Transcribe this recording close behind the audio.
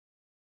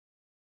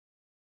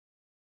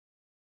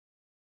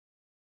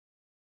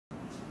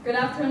Good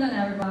afternoon,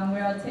 everyone. We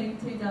are Team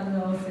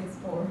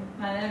T0064.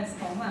 My name is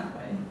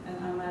Man-Wei, and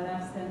on my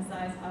left-hand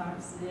side are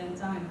Hsiang-Yu and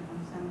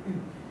Hsiang-Yu.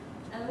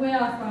 And we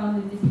are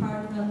from the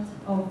Department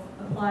of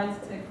Applied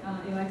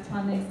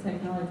Electronics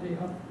Technology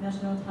of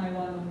National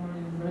Taiwan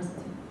Memorial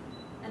University.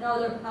 And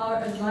our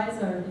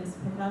advisor is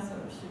Professor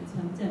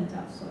Chen-Chien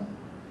Hsu.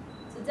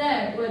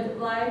 Today,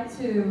 we'd like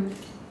to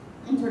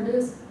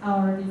introduce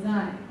our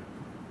design,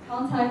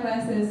 contact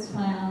lenses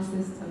try-on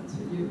system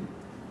to you.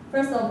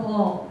 First of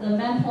all, the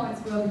main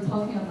points we'll be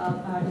talking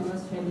about are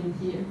illustrated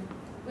here.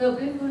 We'll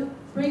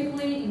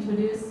briefly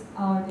introduce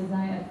our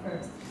design at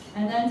first,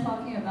 and then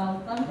talking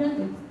about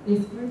function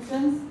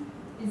descriptions,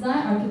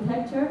 design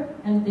architecture,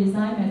 and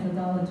design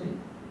methodology.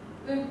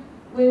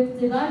 We've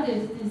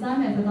divided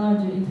design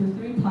methodology into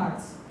 3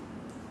 parts.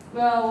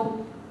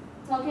 We'll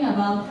talking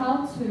about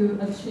how to do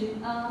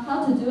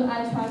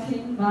eye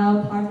tracking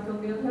via particle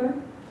filter,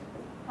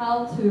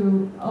 how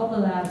to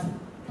overlap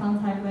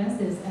contact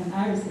lenses and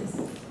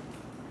irises,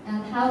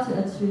 and how to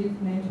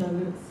achieve natural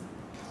looks.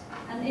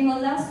 And in the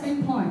last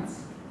 3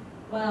 points,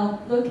 we'll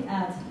look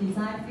at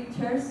design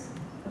features,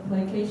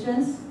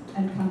 applications,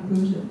 and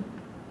conclusion.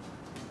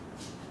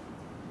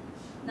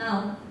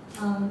 Now,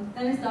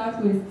 let me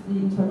start with the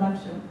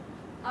introduction.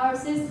 Our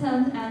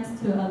system aims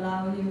to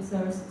allow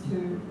users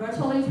to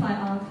virtually try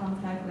on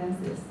contact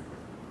lenses.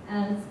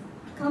 And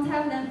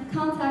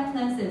contact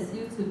lenses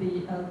used to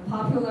be a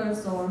popular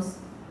source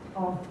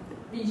of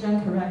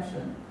vision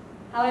correction.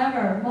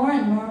 However, more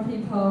and more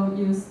people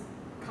use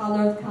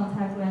colored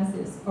contact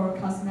lenses for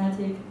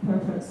cosmetic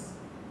purpose.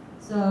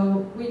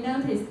 So we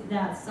noticed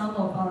that some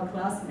of our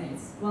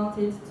classmates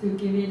wanted to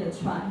give it a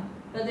try,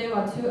 but they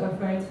were too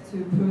afraid to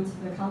put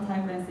the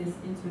contact lenses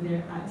into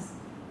their eyes.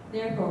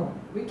 Therefore,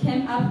 we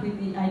came up with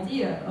the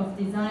idea of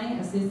designing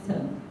a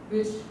system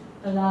which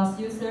allows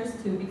users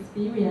to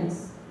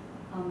experience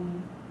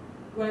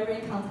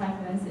wearing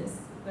contact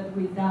lenses, but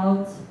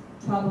without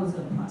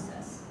troublesome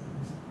process.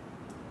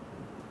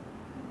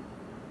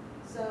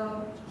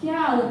 So here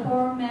are the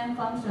 4 main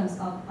functions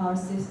of our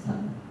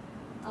system.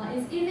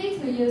 It's easy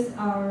to use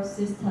our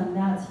system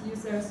that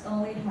users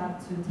only have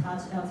to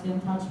touch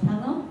LTM touch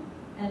panel,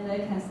 and they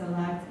can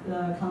select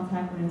the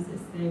contact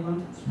lenses they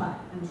want to try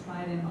and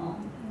try them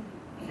on.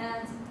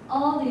 And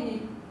all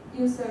the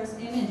users'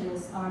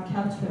 images are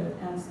captured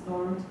and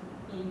stored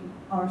in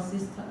our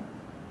system.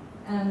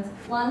 And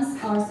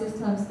once our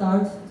system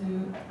starts to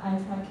do eye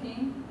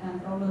tracking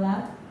and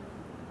overlap,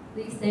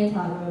 these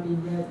data will be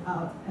read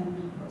out and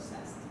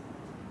reprocessed.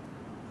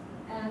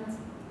 And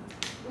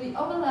we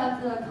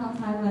overlap the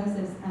contact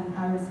lenses and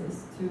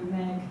irises to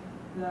make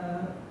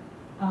the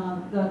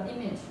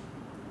image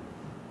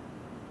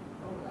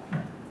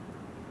overlap.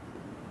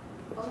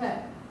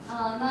 Okay,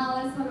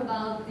 now let's talk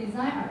about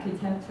design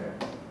architecture.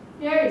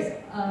 Here is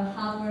a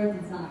hardware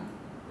design.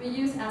 We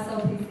use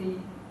SLPC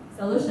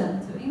solution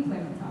to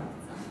implement our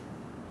design.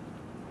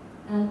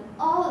 And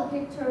all the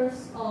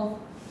pictures of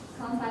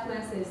contact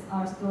lenses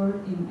are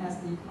stored in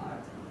SD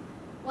card.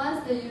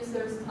 Once the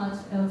users touch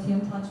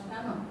LTM touch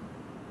panel,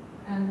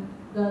 and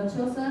the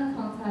chosen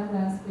contact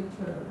lens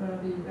picture will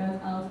be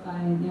read out by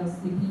Neo's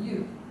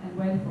CPU and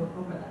wait for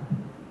overlap.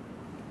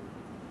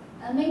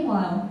 And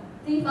meanwhile,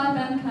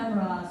 D5M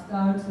camera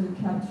starts to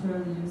capture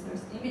the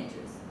user's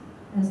images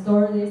and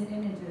store these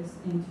images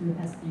into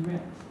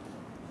SD-RAM.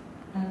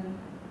 And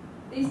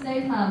this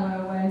data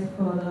will wait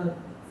for the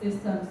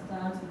system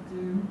start to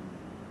do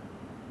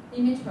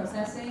image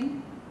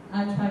processing,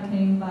 eye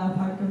tracking via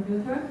particle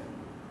filter,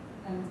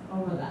 and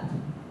overlap.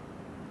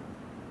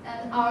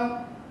 And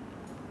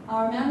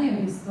our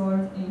menu is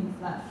stored in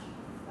Flash,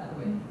 by the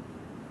way.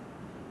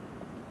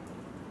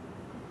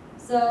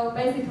 So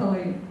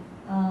basically,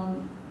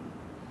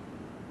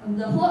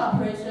 the whole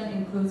operation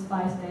includes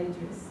 5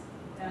 stages.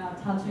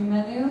 Touching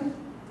menu,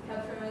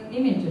 capturing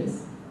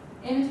images,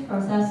 image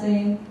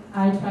processing,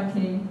 eye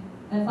tracking,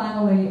 and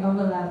finally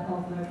overlap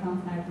of the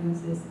contact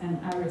lenses and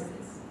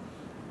irises.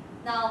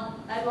 Now,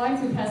 I'd like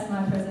to pass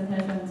my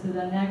presentation to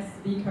the next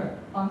speaker,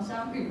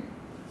 Hsiang-Yu.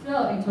 She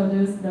will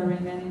introduce the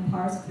remaining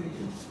parts to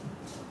you.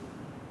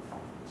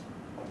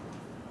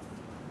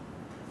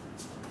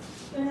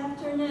 Good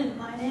afternoon.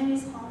 My name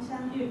is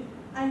Hsiang-Yu.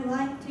 I'd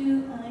like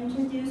to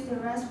introduce the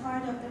rest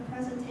part of the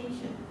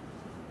presentation.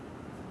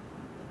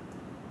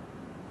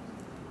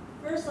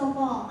 First of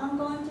all, I'm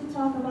going to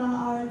talk about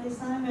our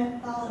design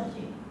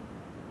methodology.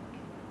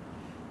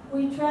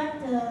 We track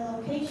the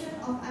location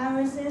of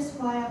irises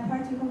via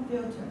particle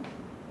filter,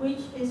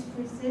 which is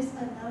precise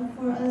enough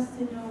for us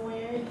to know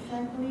where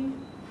exactly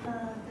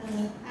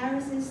the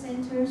irises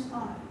centers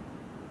are.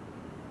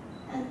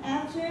 And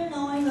after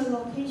knowing the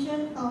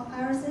location of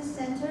irises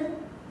center,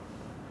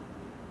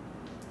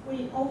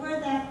 we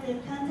overlap the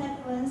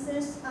contact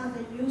lenses on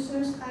the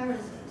user's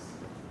irises.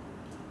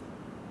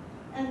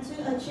 And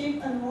to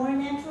achieve a more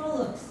natural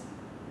looks,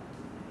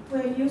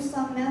 we'll use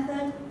some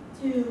method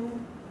to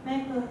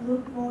make them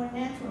look more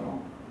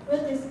natural.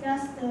 We'll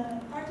discuss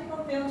the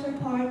particle filter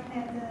part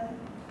and the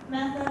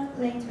method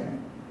later.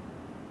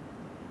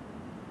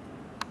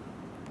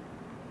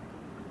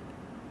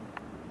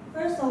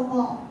 First of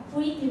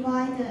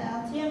divide the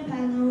LTM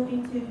panel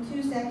into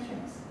two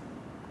sections,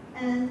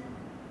 and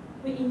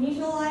we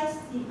initialize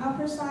the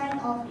upper side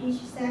of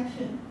each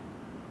section.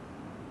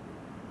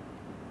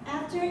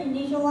 After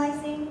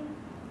initializing,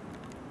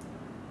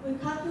 we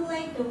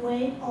calculate the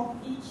weight of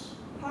each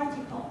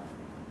particle.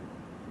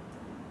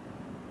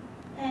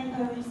 And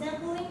a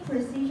resampling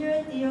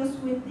procedure deals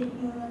with the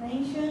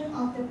elimination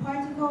of the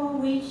particle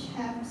which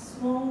have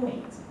small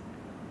weight,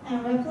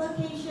 and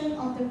replication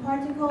of the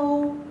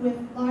particle with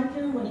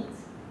larger weight.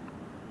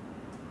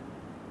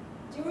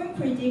 During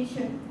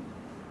prediction,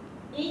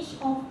 each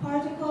of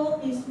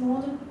particle is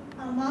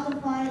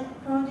modified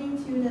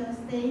according to the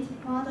state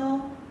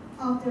model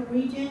of the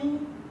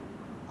region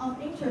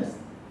of interest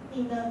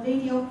in the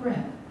video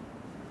graph.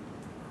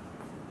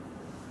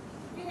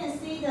 You can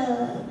see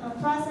the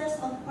process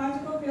of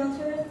particle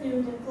filter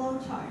through the flow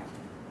chart.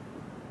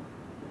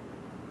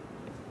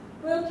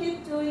 We'll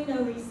keep doing the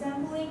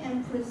resampling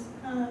and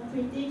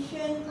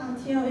prediction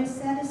until it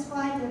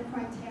satisfies the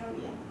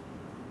criteria.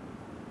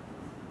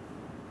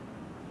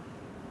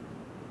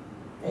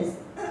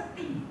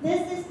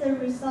 This is the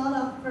result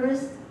of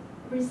first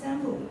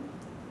resampling.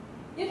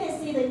 You can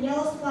see the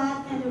yellow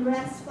spot and the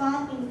red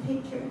spot in the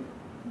picture.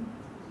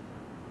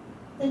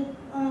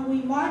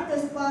 We mark the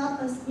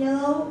spot as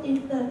yellow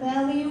if the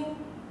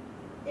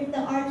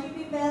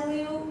RGB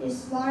value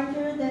is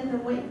larger than the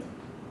weight.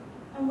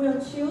 And we'll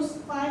choose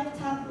 5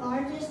 top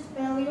largest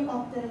value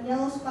of the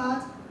yellow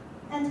spot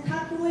and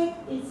calculate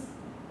its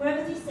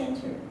gravity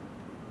center.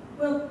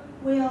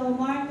 We'll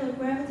mark the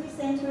gravity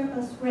center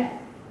as red,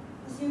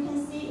 as you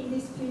can see in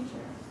this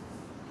picture.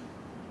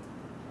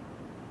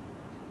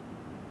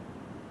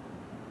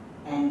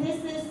 And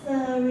this is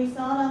the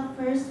result of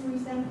first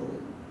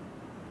resampling.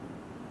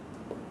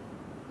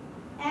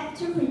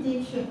 After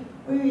prediction,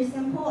 we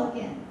resample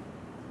again.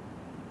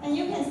 And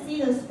you can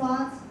see the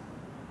spots,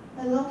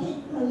 the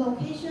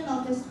location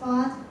of the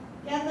spot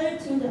gathered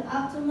to the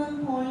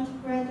optimum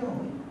point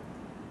gradually.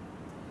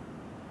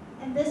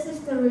 And this is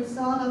the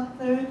result of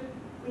third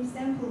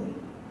resampling.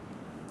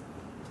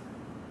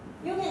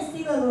 You can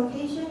see the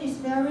location is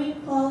very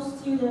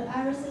close to the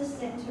iris's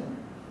center.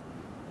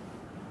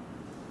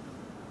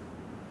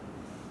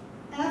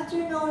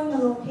 After knowing the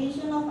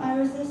location of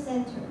iris's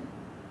center,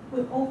 we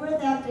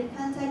overlap the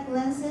contact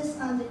lenses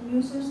on the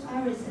user's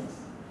irises.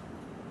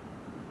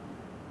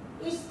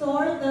 We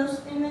store those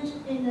images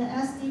in the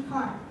SD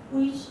card,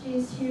 which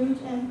is huge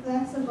and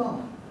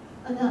flexible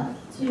enough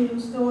to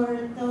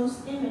store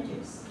those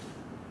images.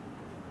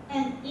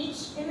 And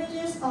each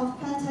image of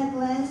contact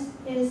lens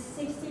is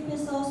 60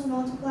 pixels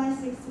multiplied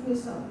 60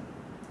 pixels.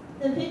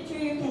 The picture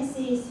you can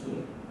see is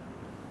here.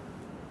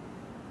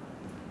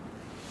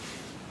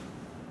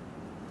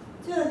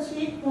 To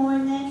achieve more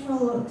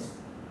natural looks,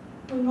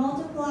 we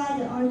multiply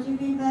the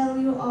RGB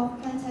value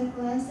of contact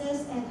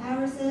lenses and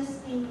irises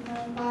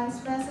by a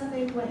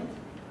specific weight.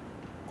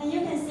 And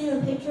you can see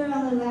the picture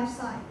on the left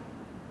side.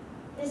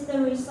 It's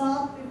the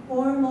result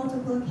before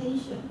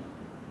multiplication.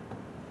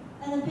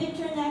 And the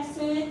picture next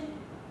to it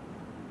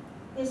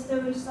is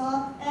the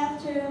result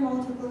after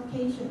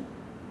multiplication.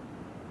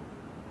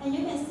 And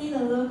you can see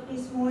the look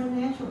is more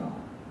natural.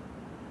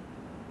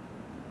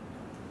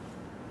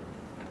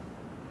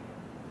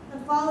 The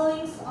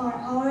following are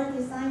our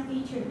design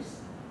features.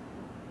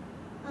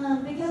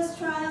 Because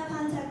trial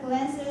contact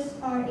lenses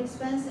are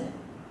expensive,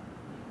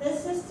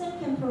 this system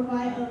can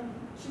provide a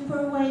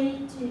cheaper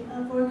way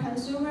for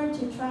consumer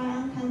to try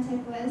on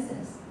contact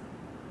lenses,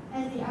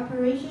 and the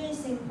operation is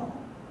simple.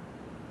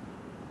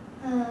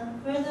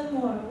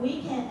 Furthermore,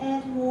 we can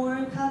add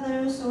more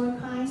colors or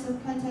kinds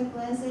of contact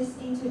lenses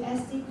into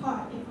SD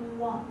card if we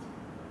want.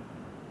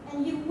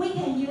 And we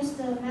can use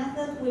the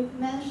method we've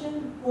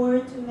mentioned before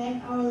to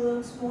make our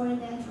looks more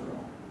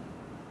natural.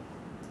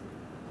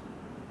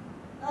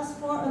 As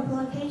for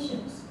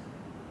applications,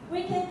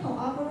 we can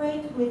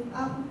cooperate with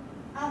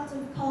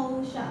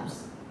optical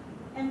shops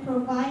and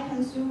provide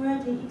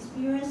consumer the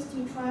experience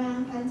to try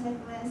on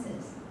contact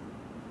lenses.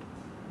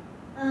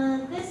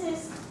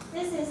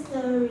 This is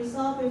the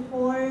result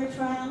before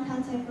try on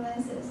contact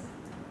lenses,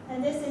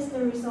 and this is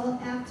the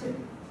result after.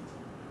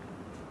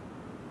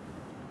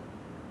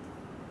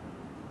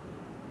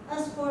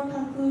 As for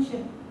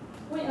conclusion,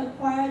 we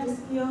acquire the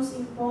skills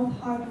in both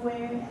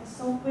hardware and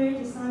software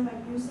design by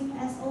using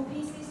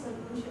SOPC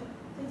solution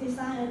to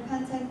design a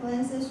contact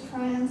lenses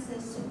try-on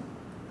system.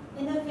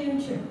 In the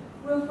future,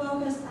 we'll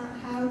focus on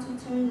how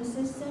to turn the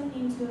system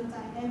into a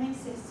dynamic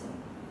system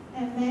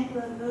and make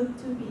the look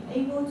to be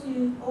able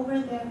to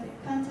overlap the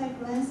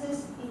contact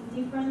lenses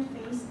in different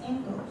face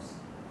angles.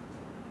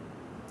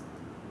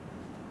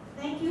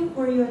 Thank you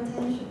for your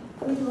attention.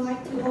 We'd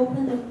like to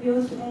open the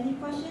field to any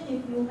question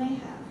if you may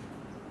have.